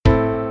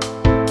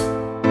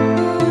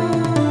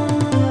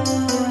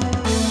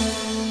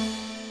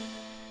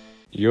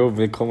Jo,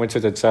 willkommen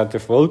zu der 10.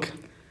 Folge.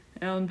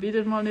 Ja, und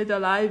wieder mal nicht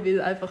allein, weil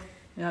wir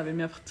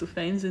einfach zu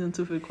Fans sind und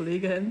zu viele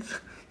Kollegen haben.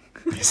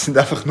 Wir sind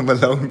einfach nur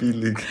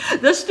langweilig.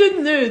 Das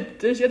stimmt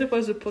nicht. Du hast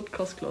jedenfalls einen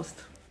Podcast gehört.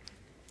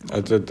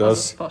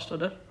 Also fast,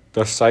 oder?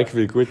 Das zeigt,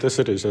 wie gut das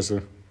er ist.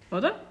 Also.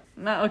 Oder?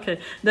 Nein, okay.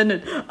 Dann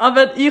nicht.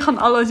 Aber ich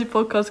habe alle unsere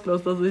Podcasts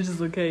gehört, also ist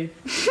es okay.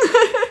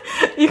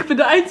 Ich bin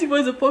der Einzige, der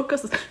unseren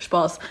Podcast hat.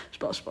 Spaß.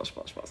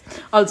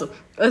 Also,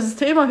 das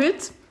Thema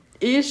heute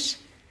ist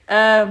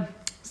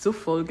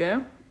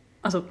Suff-Folge.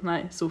 Also,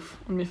 nein, Suff.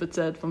 Und mir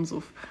erzählt vom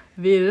Suff.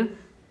 Weil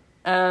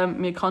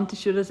wir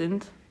Kanti-Schüler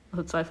sind.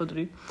 Also 2 von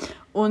 3.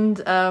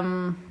 Und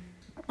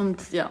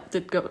ja,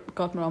 dort geht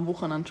man am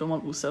Wochenende schon mal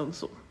raus und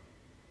so.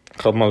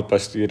 Kann mal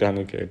passieren,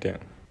 habe ich gehört, ja.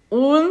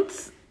 Und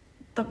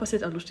da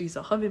passiert auch lustige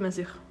Sachen, wie man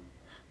sich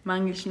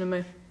manchmal nicht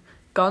mehr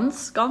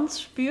ganz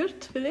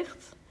spürt vielleicht.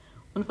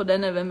 Und von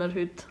denen wollen wir heute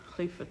ein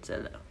bisschen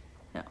erzählen.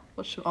 Ja,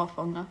 willst du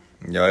anfangen?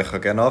 Ja, ich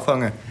kann gerne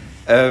anfangen.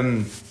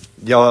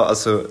 Ja,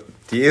 also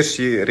die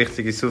erste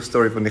richtige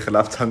Suff-Story, die ich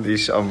erlebt habe,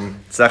 war am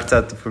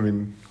 16. von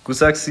meinem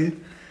Cousin.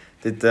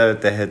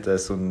 Der hat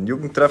so einen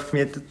Jugendtreff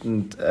gemietet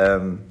und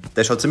der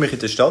ist halt ziemlich in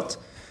der Stadt.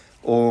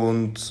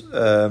 Und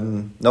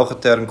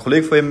nachher ein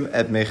Kollege von ihm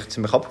hat mich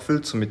ziemlich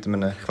abgefüllt, so mit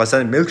einem, ich weiss auch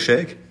nicht,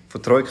 Milkshake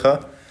von Troika.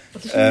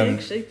 Was ist ein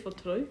Milkshake von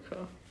Troika?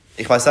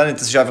 Ich weiss auch nicht,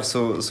 das war einfach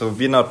so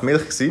wie eine Art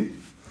Milch gewesen,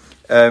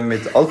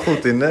 mit Alkohol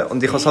drin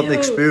und ich habe es halt nicht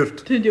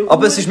gespürt.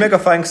 Aber es war mega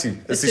fein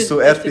gewesen. Es war so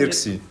Erdbeer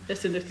gewesen.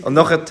 Und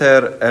nachher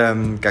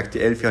gegen die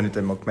 11 habe ich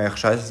dann mal gemerkt,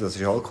 Scheiße, das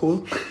ist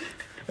Alkohol.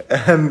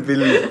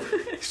 Weil es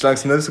ist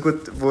langsam nicht so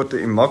gut geworden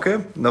im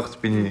Magen. Nachher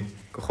bin ich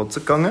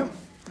kotzen gegangen.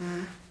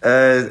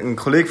 Ein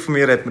Kollege von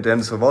mir hat mir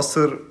dann so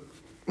Wasser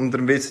unter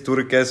dem WC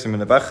durchgegeben, so in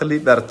einem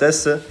Becherli.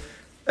 Währenddessen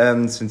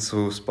sind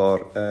so ein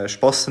paar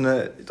Spassen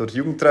durch den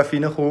Jugendtreff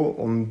reingekommen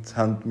und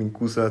haben meinem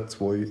Cousin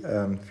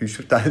 2 Füße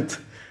verteilt.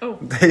 Oh.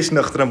 Und der ist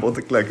nachher am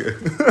Boden gelegen.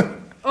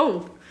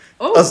 Oh.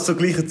 Also zur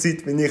gleichen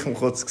Zeit, wie ich am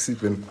Kotzen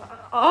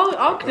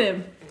war.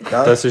 Angenehm.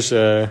 Ja. Das ist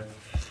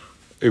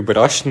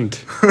überraschend.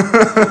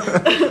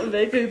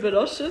 Wegen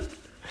überraschend?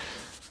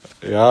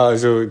 Ja,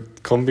 also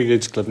die Kombi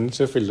gibt es glaube nicht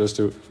so viel, dass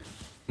du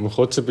am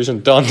Kotzen bist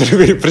und der andere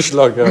wird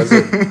verschlagen. Also,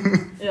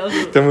 ja, also,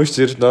 da musst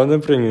du erst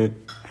bringen.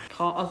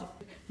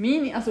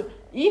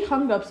 Ich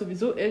habe glaube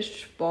sowieso erst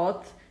spät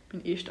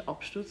meinen ersten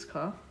Absturz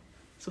gehabt.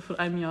 So vor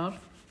einem Jahr.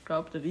 Ich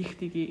glaube, der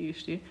richtige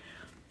erste.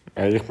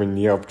 Ja, ich bin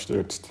nie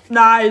abgestürzt.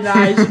 Nein.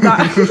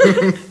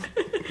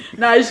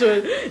 Nein,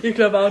 schon. Ich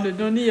glaube auch nicht.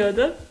 Noch nie,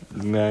 oder?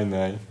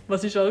 Nein.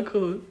 Was ist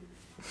Alkohol?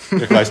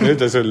 Ich weiss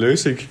nicht, das ist eine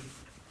Lösung.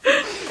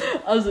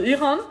 Also ich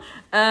habe,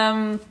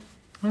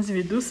 wir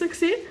sind draußen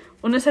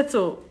und es hat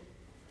so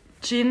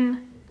Gin,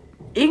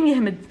 irgendwie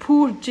haben wir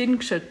pur Gin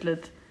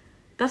geschüttelt.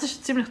 Das ist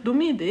eine ziemlich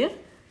dumme Idee,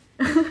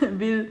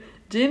 weil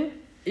Gin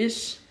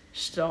ist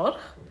stark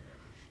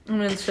und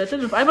wir haben es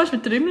geschüttelt und auf einmal ist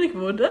mir trümmelig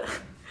geworden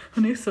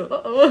und ich so,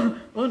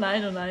 oh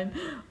nein.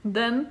 Und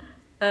dann,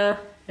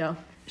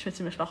 ist mir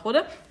ziemlich schwach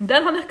geworden. Und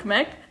dann habe ich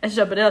gemerkt, es ist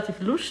aber relativ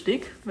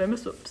lustig, wenn man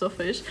so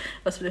besoffen ist,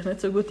 was vielleicht nicht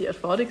so eine gute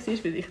Erfahrung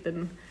war, weil ich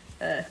dann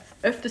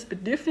öfters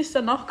Bedürfnisse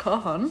danach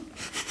hatte.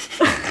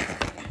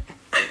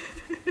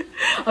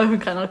 Aber ich bin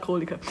kein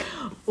Alkoholiker.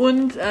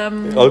 Und,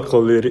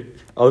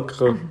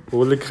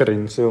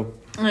 Alkoholikerin, so.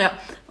 Ja,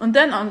 und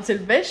dann an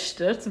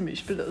Silvester zum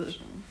Beispiel, das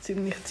war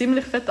ein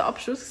ziemlich fetter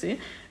Abschluss,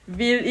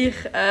 weil ich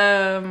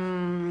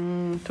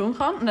getrunken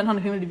habe. Und dann habe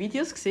ich immer die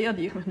Videos gesehen, an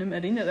die ich mich nicht mehr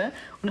erinnere.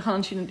 Und ich habe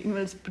anscheinend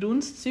irgendwelches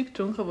braunes Zeug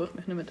getrunken, wo ich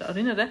mich nicht mehr daran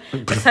erinnere.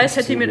 Das heisst,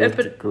 hätte ich mir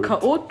jemand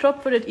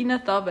K.O.-Tropfen dort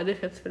rein da, wäre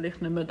ich jetzt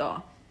vielleicht nicht mehr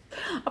da.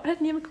 Aber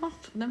hat niemand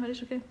gemacht, von dem her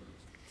ist okay.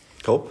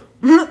 Top.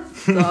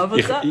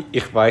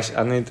 Ich weiss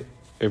auch nicht,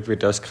 ob ihr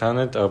das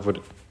kennt, aber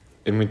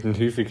ihr müsst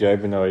häufig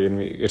eben auch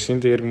ihr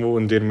seid irgendwo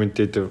und ihr müsst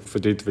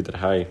von dort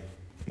wieder heim.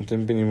 Und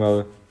dann bin ich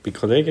mal bei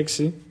Kollegen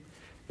gsi,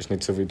 ist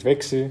nicht so weit weg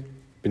gsi,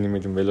 bin ich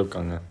mit dem Velo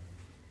gegangen.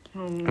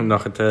 Und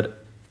nachher,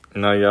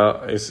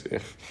 das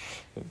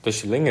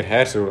ist länger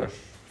her, so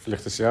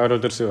vielleicht ein Jahr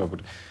oder so, aber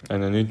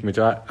nicht mit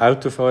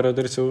Autofahren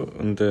oder so.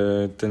 Und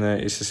dann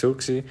ist es so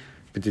gsi,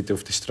 bin dort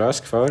auf der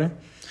Straße gefahren.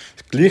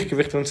 Das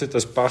Gleichgewicht und so,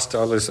 das passt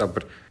alles,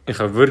 aber ich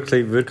habe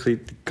wirklich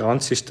die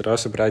ganze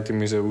Strassenbreite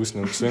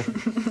ausnutzen.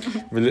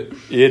 Weil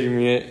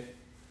irgendwie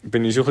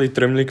bin ich schon ein bisschen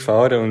trümmelig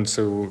gefahren und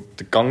so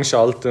den Gang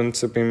schalten und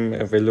so beim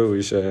Velo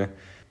war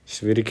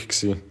schwierig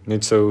gewesen.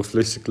 Nicht so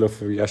flüssig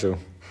gelaufen wie auch schon.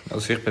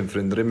 Also ich bin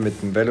früher immer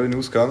mit dem Velo in den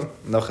Ausgang.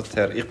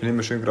 Nachher, ich bin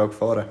immer schön gerade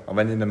gefahren, auch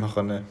wenn ich nicht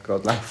mehr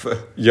gerade laufen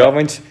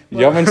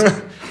konnte.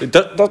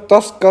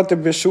 Das geht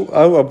eben schon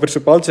auch, aber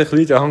sobald sich ein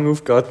bisschen der Hang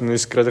aufgeht, dann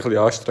ist es gerade ein bisschen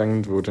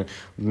anstrengend geworden.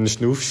 Und dann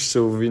schnaufst du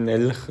so wie ein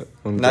Elch.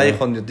 Und, nein, ich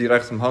wohne ja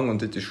direkt am Hang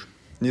und das war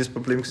nie ein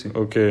Problem gewesen.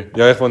 Okay,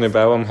 ja, ich wohne eben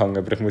auch am Hang,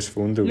 aber ich muss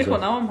von unten rauf. Ich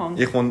wohne auch am Hang.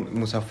 Ich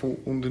muss auch von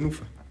unten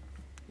rauf.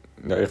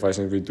 Ja, ich weiss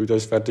nicht, wie du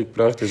das fertig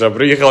gebracht hast,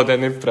 aber ich habe den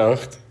nicht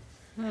gebraucht.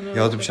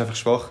 Ja, du bist einfach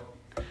schwach.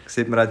 Das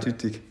sieht man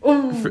eindeutig.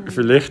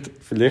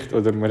 Vielleicht,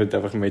 oder man hat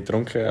einfach mehr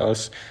getrunken,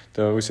 als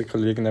da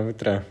Kollegen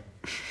nebendran.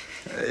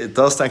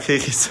 Das denke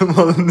ich jetzt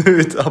mal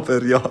nicht,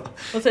 aber ja.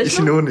 Was hast ist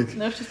du? in Ordnung.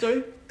 Nächste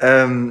Story?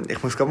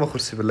 Ich muss gerade mal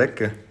kurz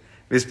überlegen.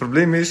 Weil das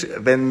Problem ist,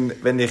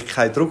 wenn ich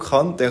keinen Druck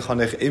habe, dann kann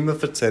ich immer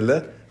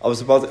erzählen. Aber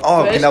sobald...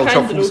 genau,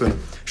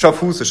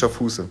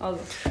 Schaffhausen. Also.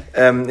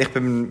 Ich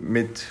bin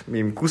mit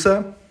meinem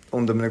Cousin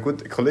und einem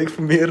guten Kollegen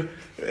von mir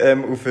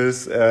auf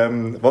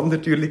ein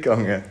Wandertürli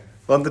gegangen.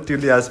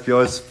 Wandertürli heisst bei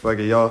uns, ein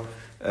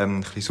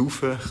bisschen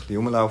saufen, ein bisschen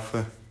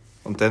rumlaufen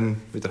und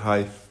dann wieder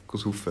heim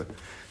saufen.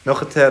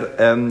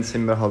 Nachher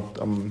sind wir halt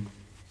am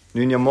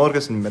 9 Uhr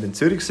morgens sind wir in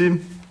Zürich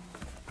gewesen.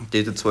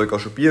 Dort 2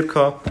 Gaschen Bier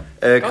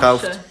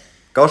gekauft.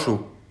 Gaschu?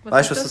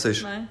 Weißt du, was das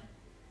ist? Nein.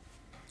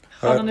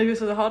 Ich habe noch nicht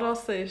gewusst, was eine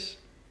Harasse ist.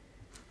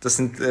 Das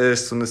sind so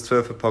ein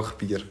 12er-Pack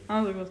Bier.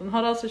 Also gut. Und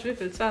Harasse ist wie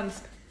viel?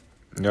 20?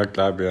 Ja,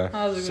 glaube ja.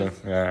 Also gut.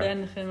 So, ja.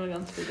 Dann können wir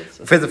ganz viel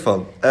dazu. Auf jeden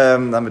Fall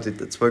haben wir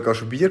dort 2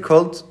 Gaschen Bier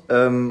geholt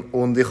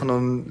und ich hatte noch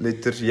einen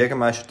Liter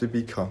Jägermeister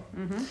dabei gehabt.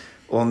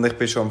 Und ich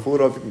bin schon am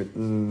Vorabend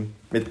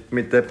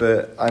mit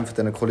eben einem von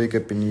diesen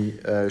Kollegen bin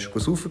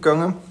ich saufen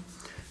gegangen.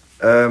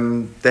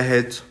 Der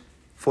hat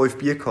 5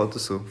 Bier gehabt oder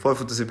so.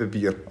 5 oder 7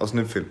 Bier, also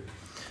nicht viel.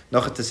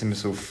 Nachher sind wir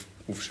so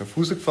auf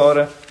Schaffhausen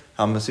gefahren,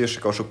 haben wir das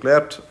erste Jahr schon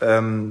gelernt.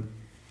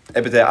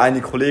 Eben der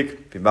eine Kollege,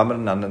 wie wollen wir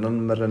ihn nennen?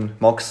 Nennen wir ihn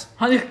Max.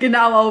 Habe ich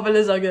genau auch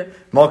sagen.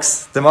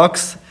 Der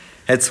Max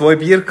hat 2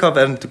 Bier gehabt,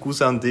 während der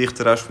Cousin und ich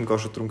den Rest vom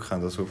Gast getrunken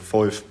haben, also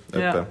 5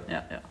 etwa.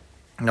 Ja.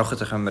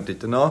 Nachher kommen wir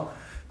dort nach,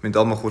 müssen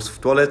alle mal kurz auf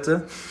die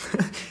Toilette.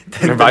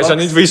 Ich weiss auch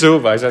nicht wieso.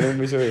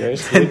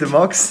 Dann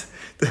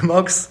der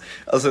Max,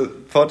 also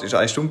die Fahrt ist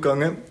 1 Stunde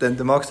gegangen, dann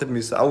der Max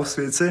musste aufs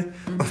WC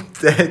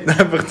und der hat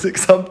einfach den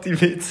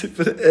gesamten WC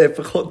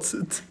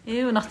verkotzt.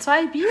 Nach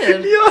 2 Bier?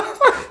 Ja!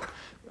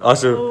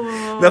 Also...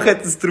 Nachher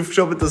hat er es darauf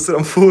geschoben, dass er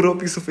am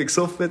Vorabend so viel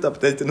gesoffen hat, aber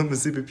der hat nur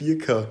 7 Bier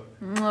gehabt.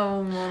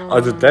 Oh Mann.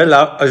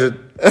 Also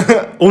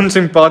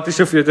unsympathisch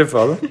auf jeden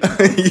Fall.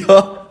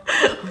 Ja.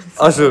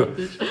 Also...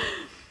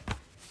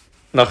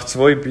 Nach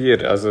 2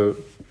 Bier, also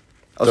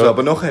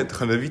aber nachher hätte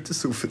er weiter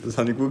saufen, das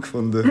habe ich gut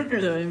gefunden.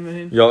 Ja,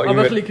 immerhin. Ja,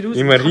 aber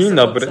immerhin,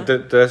 aber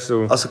der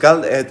so... Also,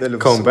 gell, er hat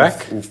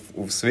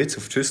aufs WC,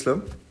 auf die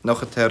Schüssel.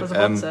 Nachher hat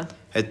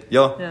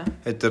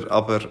er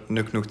aber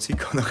nicht genug Zeit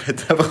gehabt, nachher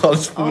hat er einfach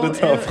alles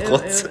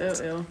verkotzt.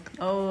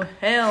 Oh,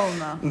 hell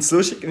no. Und das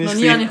Lustige ist... Noch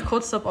nie habe ich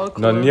gekotzt ab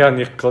Alkohol. Noch nie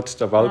habe ich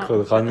gekotzt ab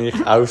Alkohol, kann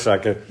ich auch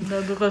sagen.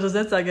 Ja, du kannst das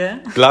nicht sagen,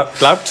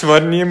 Glaubt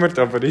zwar niemand,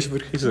 aber ist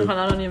wirklich so. Ich kann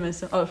auch noch nie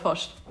messen, aber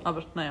fast.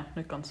 Aber naja,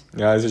 nicht ganz.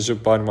 Ja, es ist schon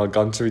ein paar Mal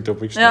ganz weit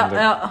oben gestanden.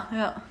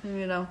 Ja,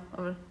 mir auch.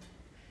 Aber...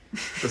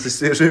 Das ist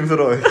sehr schön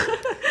für euch.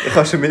 Ich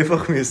habe schon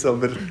mehrfach müssen,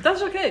 aber...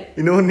 Das ist okay.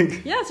 In Ordnung.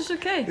 Ja, es ist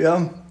okay.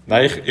 Ja.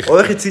 Nein,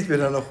 eure Zeit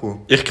wird auch noch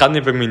kommen. Ich kenne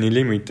eben meine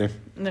Limiten.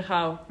 Ich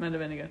auch, mehr oder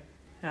weniger.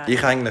 Ja.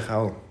 Ich eigentlich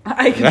auch.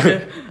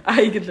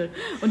 Eigentlich.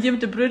 Und die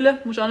mit den Brüllen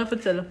musst du auch noch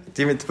erzählen.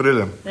 Die mit den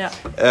Brüllen? Ja.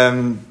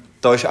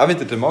 Da war auch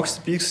wieder der Max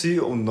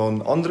dabei und noch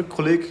ein anderer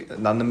Kollege,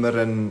 nennen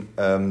wir ihn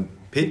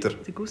Peter.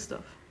 Der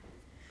Gustav.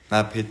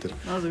 Nein, Peter.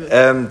 Also gut.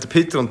 Der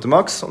Peter und der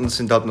Max, und es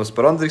sind halt noch ein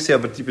paar andere gewesen,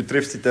 aber die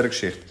betrifft es in dieser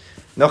Geschichte.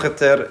 Nachher,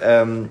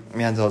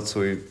 wir haben halt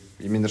so, in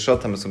meiner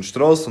Stadt haben wir so eine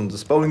Straße und ein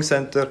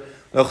Bowlingcenter.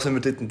 Nachher sind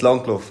wir dort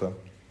entlang gelaufen.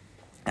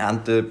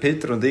 Haben der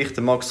Peter und ich,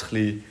 der Max,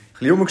 ein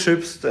bisschen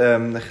rumgeschubst,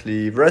 ein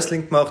bisschen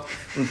Wrestling gemacht.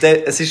 Und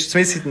es war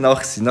zumindest in der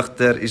Nacht.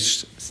 Nachher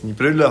ist seine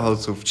Brille halt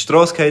so auf die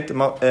Straße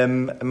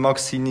gefallen,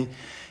 Max seine.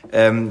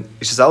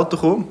 Ist ein Auto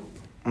gekommen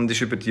und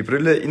ist über die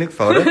Brille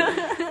reingefahren.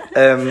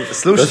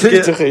 Das Lustige...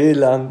 Das ist doch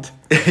elend.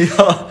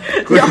 Ja,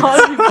 gut. Ja,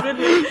 ohne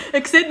Brille.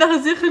 Er sieht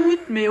nachher sicher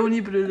nicht mehr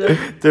ohne Brille.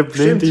 Der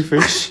blinde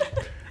Fisch.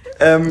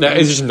 Nein,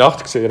 es war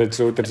Nacht, er hat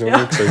so oder so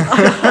nicht gesehen.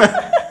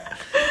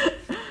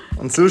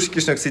 Und das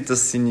Lustige war noch,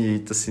 dass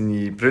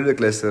seine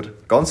Brillengläser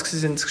ganz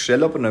waren, das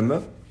Gestell aber nicht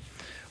mehr.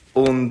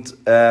 Und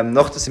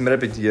nachher sind wir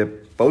eben in die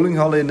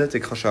Bowlinghalle rein, da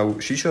kannst du auch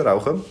Shisha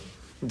rauchen.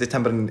 Und dort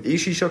haben wir einen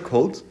E-Shisha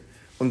geholt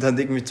und haben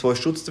irgendwie 2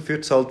 Stutz dafür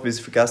gezahlt, weil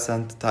sie vergessen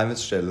haben, den Timer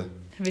zu stellen.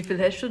 Wie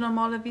viel hast du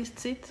normalerweise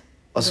Zeit?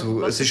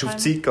 Also, es ist auf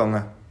die Zeit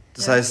gegangen.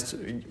 Das heisst,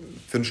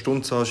 für eine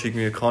Stunde zahlst du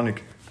irgendwie, keine Ahnung,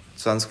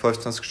 20,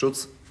 25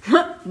 Stutz.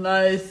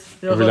 Nice.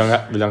 Ja,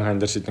 wie lange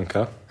haben Sie denn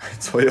gehabt?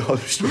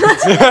 2,5 Stunden.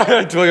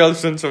 2,5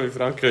 Stunden, so wie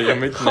Franken. Ja,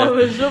 mit kann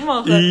man schon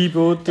machen.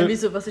 Einboten.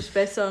 Wieso, was ist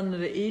besser an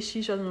einer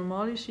E-Shisha als eine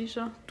normale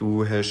Shisha?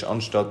 Du hast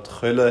anstatt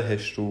Kölle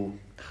hast du...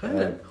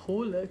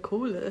 Kohle?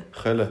 Kölle.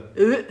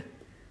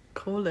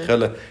 Kohle.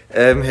 Kölle.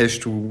 Hast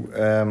du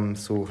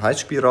so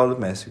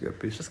Heizspiralmäßig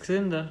etwas. Ist das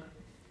gesünder?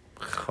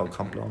 Ich habe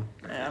keinen Plan.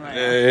 Ja, nein.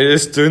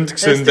 Es klingt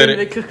gesünder. Es klingt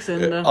wirklich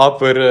gesünder.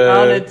 Aber...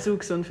 auch nicht zu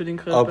gesund für deinen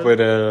Körper. Aber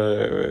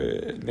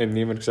hat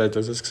niemand gesagt,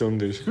 dass es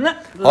gesund ist. Nein.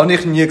 Habe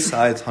ich nie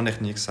gesagt. Ja,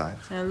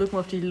 schau mal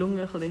auf die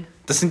Lunge ein bisschen.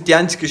 Das sind die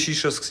einzigen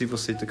Shishas, die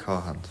sie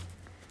da hatten.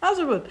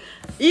 Also gut.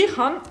 Ich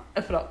habe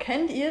eine Frage.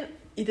 Kennt ihr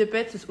in der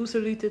Bett das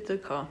Ausläutete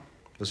gehabt?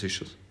 Was ist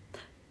das?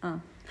 Ah.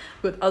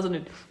 Gut, also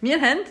nicht. Wir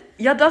haben...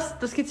 Ja, das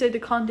gibt es ja in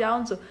der Kante auch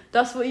und so.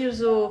 Das, wo ihr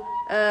so...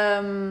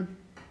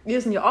 wir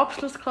sind ja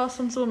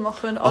Abschlussklasse und so und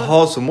machen...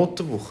 Aha, so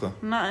Mottowoche?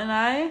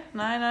 Nein.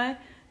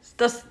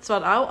 Das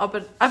zwar auch,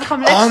 aber einfach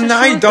am letzten Schultag.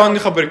 Nein, da habe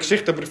ich aber eine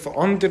Geschichte, aber von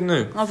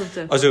anderen.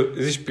 Also,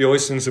 es ist bei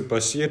uns so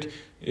passiert,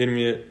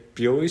 irgendwie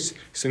bei uns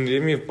sind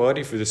irgendwie ein paar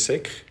von der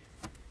Sek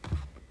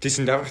die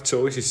sind einfach zu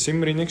uns ins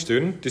Zimmer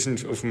reingestürmt. Die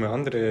sind auf einem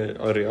anderen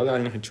Areal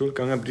eigentlich in die Schule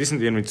gegangen, aber die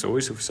sind irgendwie zu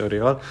uns aufs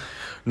Areal.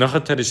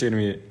 Nachher war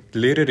irgendwie die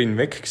Lehrerin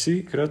weg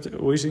gewesen, gerade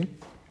unsere.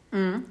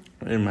 Mhm.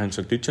 Wir haben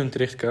so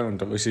Deutschunterricht gehabt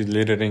und unsere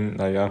Lehrerin,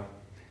 naja,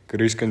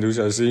 Grüße gehen raus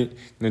an sie,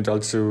 nicht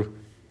allzu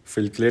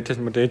viel gelernt hat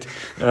man dort.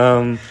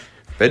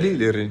 Welche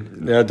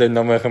Lehrerin? Ja, den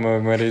Namen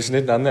können wir uns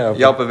nicht nennen. Aber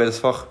ja, aber welches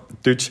Fach?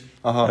 Deutsch.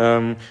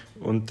 Aha.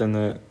 Und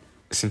dann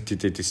sind die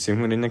dort ins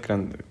Zimmer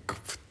reingerannt.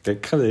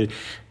 Deckel,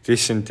 die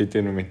sind dort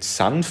mit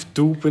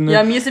Senftauben.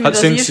 Ja, wir sind mit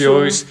sind sie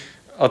uns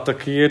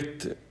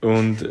attackiert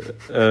und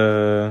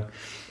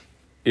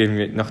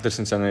irgendwie, nachher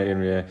sind sie dann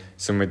irgendwie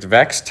so mit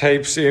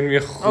Wax-Tapes irgendwie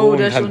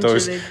gekommen und haben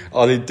uns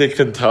alle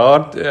dicken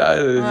Haare.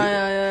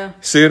 Ja.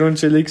 Sehr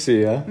unschuldig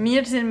gewesen, ja.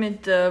 Wir sind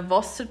mit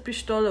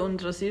Wasserpistolen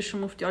und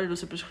Rasierschaum auf die alle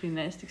los, aber es war ein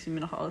bisschen nasty,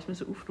 wir nachher alles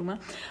aufräumen.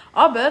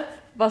 Aber,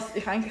 was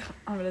ich eigentlich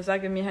wollte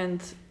sagen, wir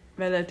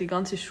wollen die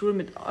ganze Schule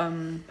mit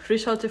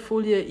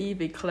Frischhaltefolie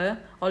einwickeln,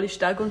 alle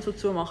Stege und so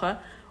zumachen.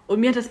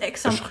 Und wir haben das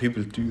extra... Das ist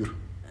übel teuer.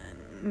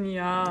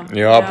 Ja.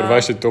 Ja, aber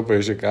weißt du, dort oben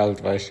ist ja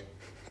Geld, weißt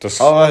du.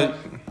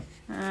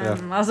 Ja.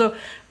 Also,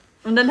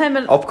 und dann haben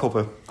wir...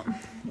 Abgehoben.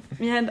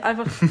 Wir haben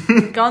einfach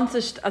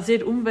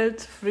sehr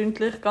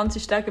umweltfreundlich, ganze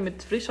Stege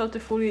mit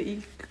Frischhaltefolie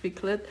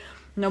eingewickelt.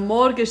 Und am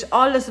Morgen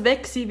war alles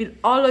weg, weil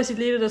alle unsere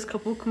Lehrer das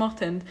kaputt gemacht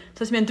haben.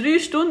 Das heisst, wir haben 3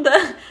 Stunden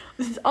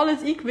das ist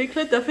alles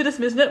eingewickelt, dafür, dass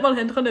wir es nicht mal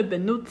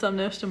benutzen am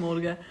nächsten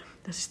Morgen.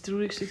 Das ist das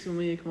Traurigste, was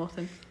wir je gemacht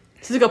haben.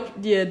 Es sind sogar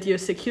die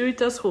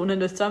Securitas gekommen und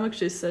haben uns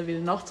zusammengeschissen,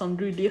 weil nachts um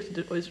 3 Licht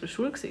in unserer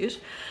Schule war.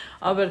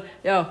 Aber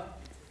ja,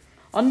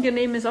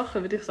 angenehme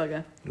Sachen, würde ich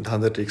sagen. Und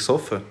haben die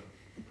gesoffen?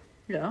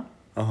 Ja.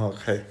 Aha,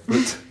 okay,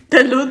 gut.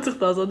 Dann lohnt sich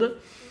das, oder?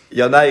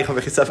 Ja, nein, ich habe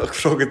mich jetzt einfach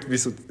gefragt,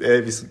 wieso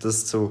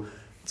das zu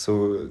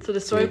der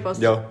Story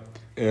passt. Ja.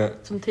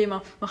 Zum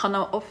Thema. Man kann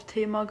auch oft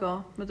Thema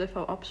gehen. Man darf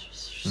auch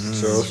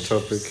so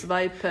off-topic.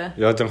 Swipen.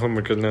 Ja, dann kommt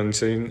mir gerade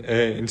noch in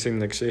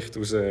eine Geschichte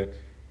aus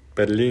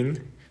Berlin,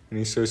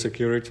 wenn ich so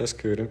Securitas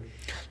höre.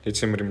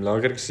 Jetzt waren wir im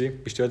Lager. Bist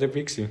du auch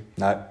dabei gewesen?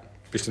 Nein.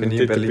 Bist du nicht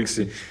in Berlin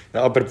gewesen?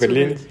 Ja, aber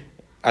Berlin,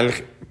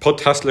 eigentlich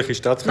potthässliche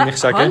Stadt, kann ich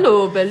sagen.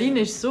 Hallo, Berlin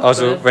ist super.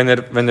 Also, wenn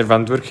ihr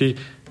wirklich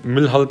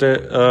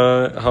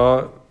Müllhalde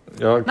haben,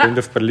 ja, geht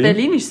auf Berlin.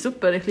 Berlin ist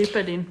super, ich liebe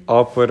Berlin.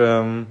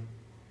 Aber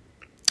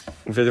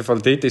auf jeden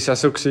Fall dort war es auch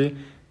so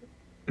gewesen,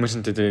 wir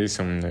sind dort in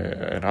so einem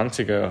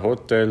ranzigen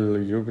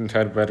Hotel,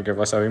 Jugendherberge,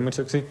 was auch immer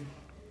so gewesen.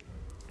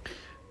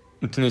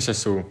 Und dann war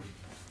es so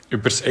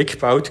über das Eck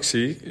gebaut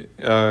gewesen,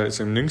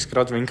 so im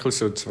 90-Grad-Winkel,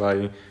 so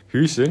 2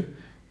 Häuser.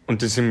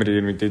 Und dann sind wir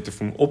irgendwie dort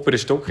vom oberen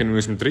Stock hin,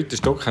 aus dem 3.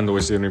 Stock haben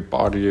uns irgendwie ein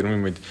paar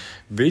mit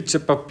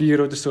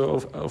WC-Papier oder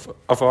so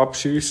auf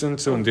abschiessen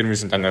und so. Und wir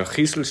sind dann auch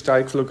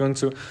Kieselstein geflogen und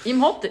so.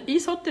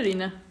 Ins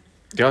Hotel rein?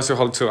 Ja, so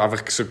halt so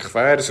einfach so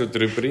quer, so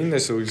drüber rein,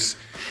 so ins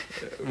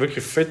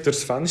wirklich fett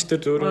durchs Fenster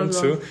durch und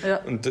so.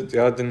 Ja. Und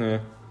ja, dann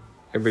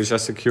ist auch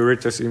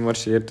Securitas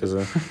einmarschiert.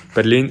 Also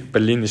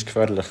Berlin ist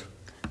gefährlich.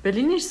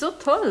 Berlin ist so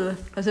toll.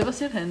 Also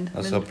was ihr habt.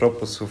 Also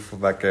apropos so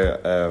von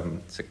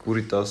wegen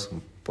Securitas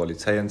und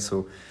Polizei und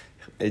so.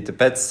 In der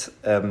Betz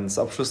das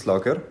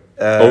Abschlusslager.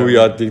 Oh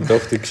ja, die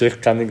Geschichte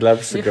kenne ich glaube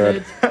ich sogar.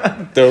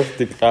 Doch,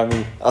 die kenne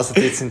ich. Also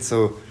dort sind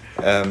so,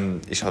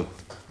 ist halt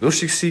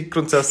lustig gewesen,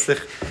 grundsätzlich.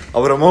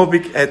 Aber am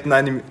Abend hat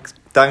einer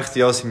gedacht,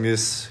 ja, sie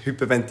müsse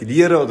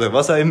hyperventilieren oder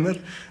was auch immer.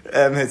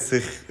 Hat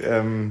sich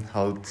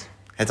halt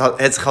ein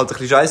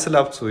bisschen Scheiß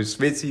erlaubt, so ins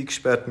WC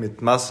gesperrt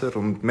mit Messer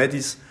und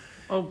Medis.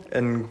 Oh.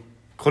 Ein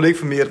Kollege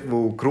von mir,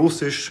 der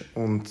gross ist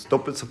und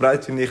doppelt so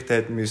breit wie ich,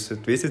 der musste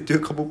die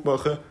WC-Tür kaputt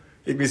machen.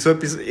 Irgendwie so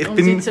etwas. Ich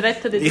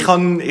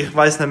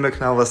weiss nicht mehr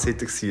genau, was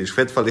dort war. Auf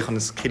jeden Fall, ich habe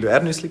ein Kilo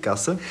Erdnüsse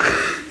gegessen.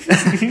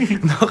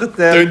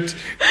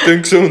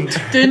 Tönt gesund.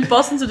 Tönt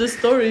passend zu der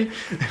Story.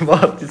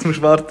 Warte, jetzt musst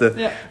du warten.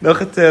 Ja.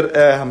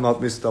 Nachher haben wir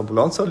halt die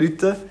Ambulanz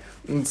anrufen.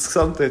 Und das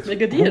Gesamte...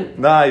 Wegen dir?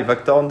 Nein,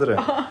 wegen der anderen.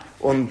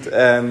 Und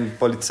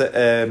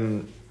Polizei...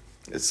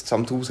 das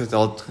gesamte Haus hat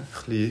halt ein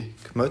bisschen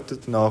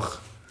gemötet nach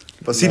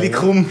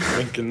Basilikum.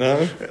 Ja, genau.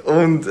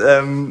 Und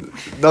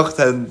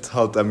nachher mussten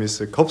halt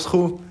auch Cops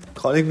kommen.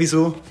 Kann ich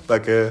wieso.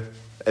 Wegen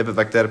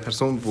der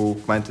Person,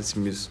 die gemeint hat, sie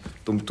müsse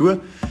dumm tun.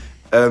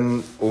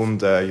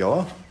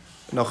 Ja,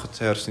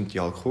 nachher sind die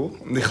halt gekommen.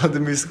 Und ich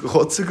musste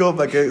kotzen gehen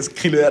wegen ein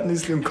Kilo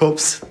Erdnüsse und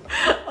Cops.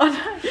 Oh nein.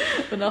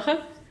 Und nachher?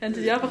 Haben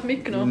sie die einfach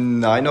mitgenommen?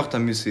 Nein, nachher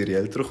müssen ihre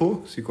Eltern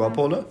kommen, sie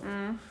abholen.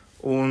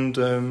 Und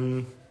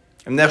am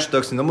nächsten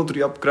Tag sind nochmal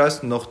 3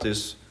 abgereist und nachher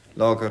das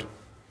Lager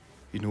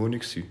in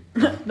Ordnung.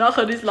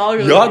 Nachher das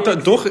Lager? Ja,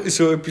 doch,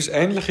 so etwas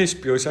Ähnliches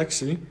bei uns auch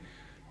gewesen.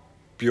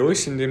 Bei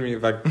uns sind irgendwie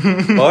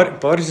ein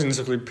paar sind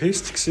so ein bisschen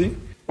pisst gewesen.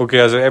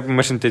 Okay, also eben,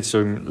 wir sind jetzt so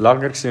im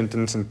Lager gewesen und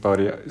dann sind ein paar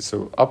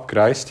so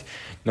abgereist,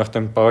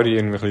 nachdem ein paar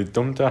irgendwie ein bisschen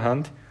dumm da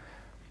haben.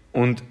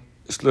 Und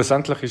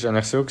schlussendlich war es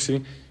eigentlich so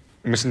gewesen,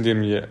 wir sind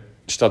irgendwie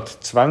statt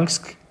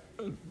 22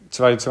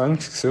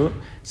 so,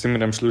 sind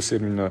wir am Schluss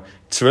irgendwie noch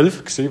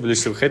 12 gewesen, weil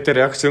es so eine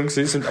Kettenreaktion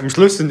war. Und am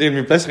Schluss sind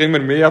irgendwie plötzlich immer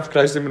mehr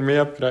abgereist.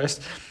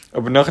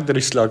 Aber nachher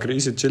ist das Lager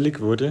riesig chillig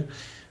geworden.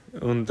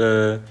 Und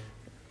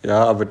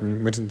ja, aber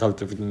wir sind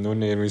halt nur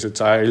irgendwie so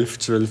 10, 11,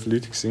 12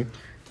 Leute gewesen.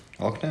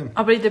 Angenehm.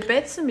 Aber in den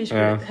Betten zum Beispiel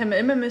haben wir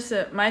immer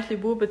Mädchen-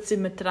 und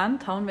Bubenzimmer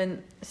getrennt haben, wenn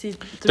sie...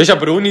 Das war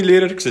aber ohne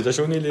Lehrer. Das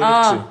war ohne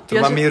Lehrer.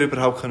 Da haben wir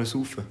überhaupt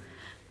saufen.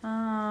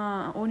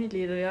 Ohne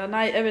Lehrer, ja.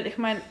 Nein, ich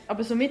meine,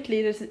 aber so mit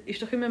Lehrer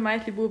ist doch immer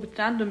Mädchen- und Buben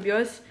getrennt. Und bei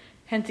uns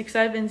haben sie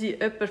gesagt, wenn sie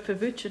jemanden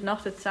verwünschen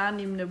nach der 10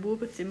 in einem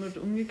Bubenzimmer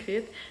oder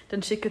umgekehrt,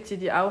 dann schicken sie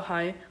die auch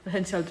heim. Das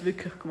haben sie halt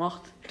wirklich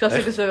gemacht. Ich glaube,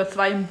 es wären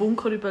 2 im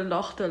Bunker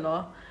übernachten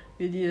lassen,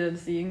 weil die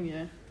das irgendwie...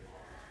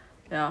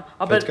 Ja,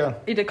 aber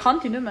in der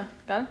Kante nicht mehr,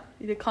 gell?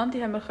 In der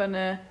Kante haben wir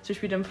können, zum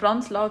Beispiel im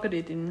Franz-Lager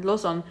in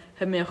Lausanne,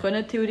 haben wir ja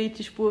können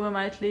theoretisch Buben und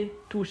Mädchen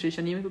tauschen. Ist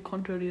ja niemand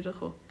kontrollieren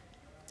gekommen.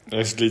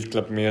 Es liegt,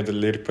 glaube ich, mehr an der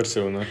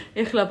Lehrperson.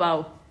 Ich glaube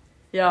auch.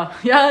 Ja,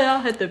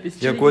 hat etwas.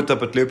 Ja gut,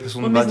 aber die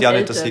Lehrperson will ja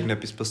nicht, dass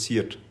irgendetwas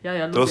passiert.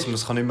 Ja, trotzdem,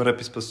 es kann immer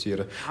etwas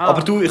passieren.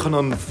 Aber du, ich habe noch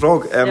eine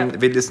Frage,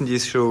 weil es sind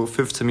jetzt schon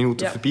 15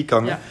 Minuten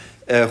vorbeigegangen.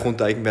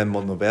 Kommt da irgendwann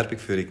mal noch Werbung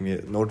für irgendwie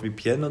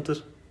NordVPN, oder?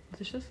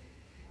 Was ist das?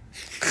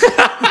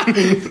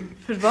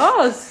 Für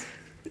was?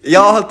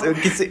 Ja, halt,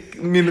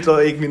 müssen wir da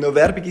irgendwie noch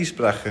Werbung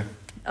einsprechen?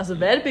 Also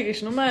Werbung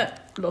ist nur,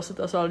 hört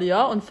das alle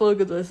an und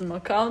folgt unserem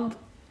Account.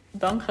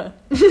 Danke.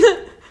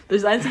 Das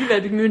ist die einzige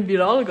Werbung, wir müssen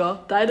viral gehen.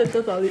 Teilt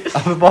das alle.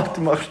 Aber warte,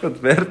 du machst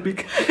gerade Werbung.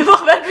 Ich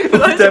mache Werbung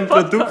für unseren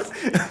Podcast.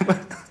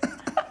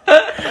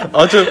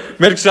 Also,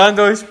 wir sehen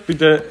uns bei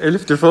der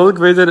 11.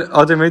 Folge wieder.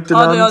 Ade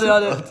miteinander.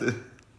 Ade.